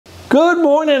Good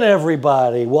morning,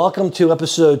 everybody. Welcome to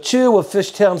episode 2 of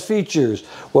Fishtown Features,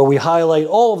 where we highlight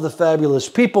all of the fabulous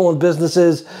people and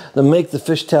businesses that make the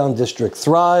Fishtown District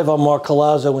thrive. I'm Mark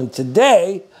Colazzo, and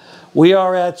today we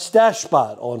are at Stash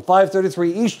Spot on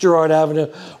 533 East Girard Avenue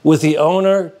with the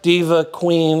owner, diva,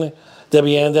 queen,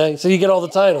 Debbie Ande. So you get all the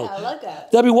titles. I like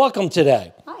that. Debbie, welcome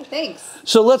today. Hi, thanks.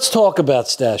 So let's talk about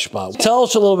Stash Spot. Tell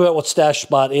us a little bit about what Stash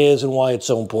Spot is and why it's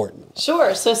so important.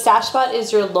 Sure. So Stash Spot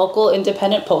is your local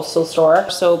independent postal store.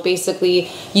 So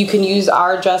basically, you can use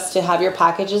our address to have your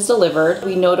packages delivered.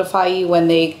 We notify you when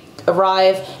they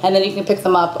arrive, and then you can pick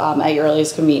them up at your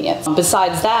earliest convenience.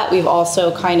 Besides that, we've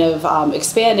also kind of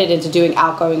expanded into doing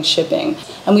outgoing shipping,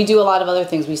 and we do a lot of other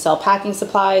things. We sell packing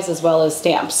supplies as well as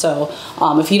stamps. So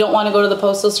if you don't want to go to the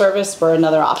postal service, we're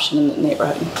another option in the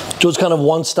neighborhood. So it's kind of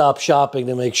one-stop shopping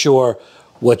to make sure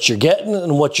what you're getting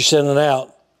and what you're sending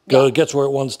out gets where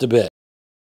it wants to be.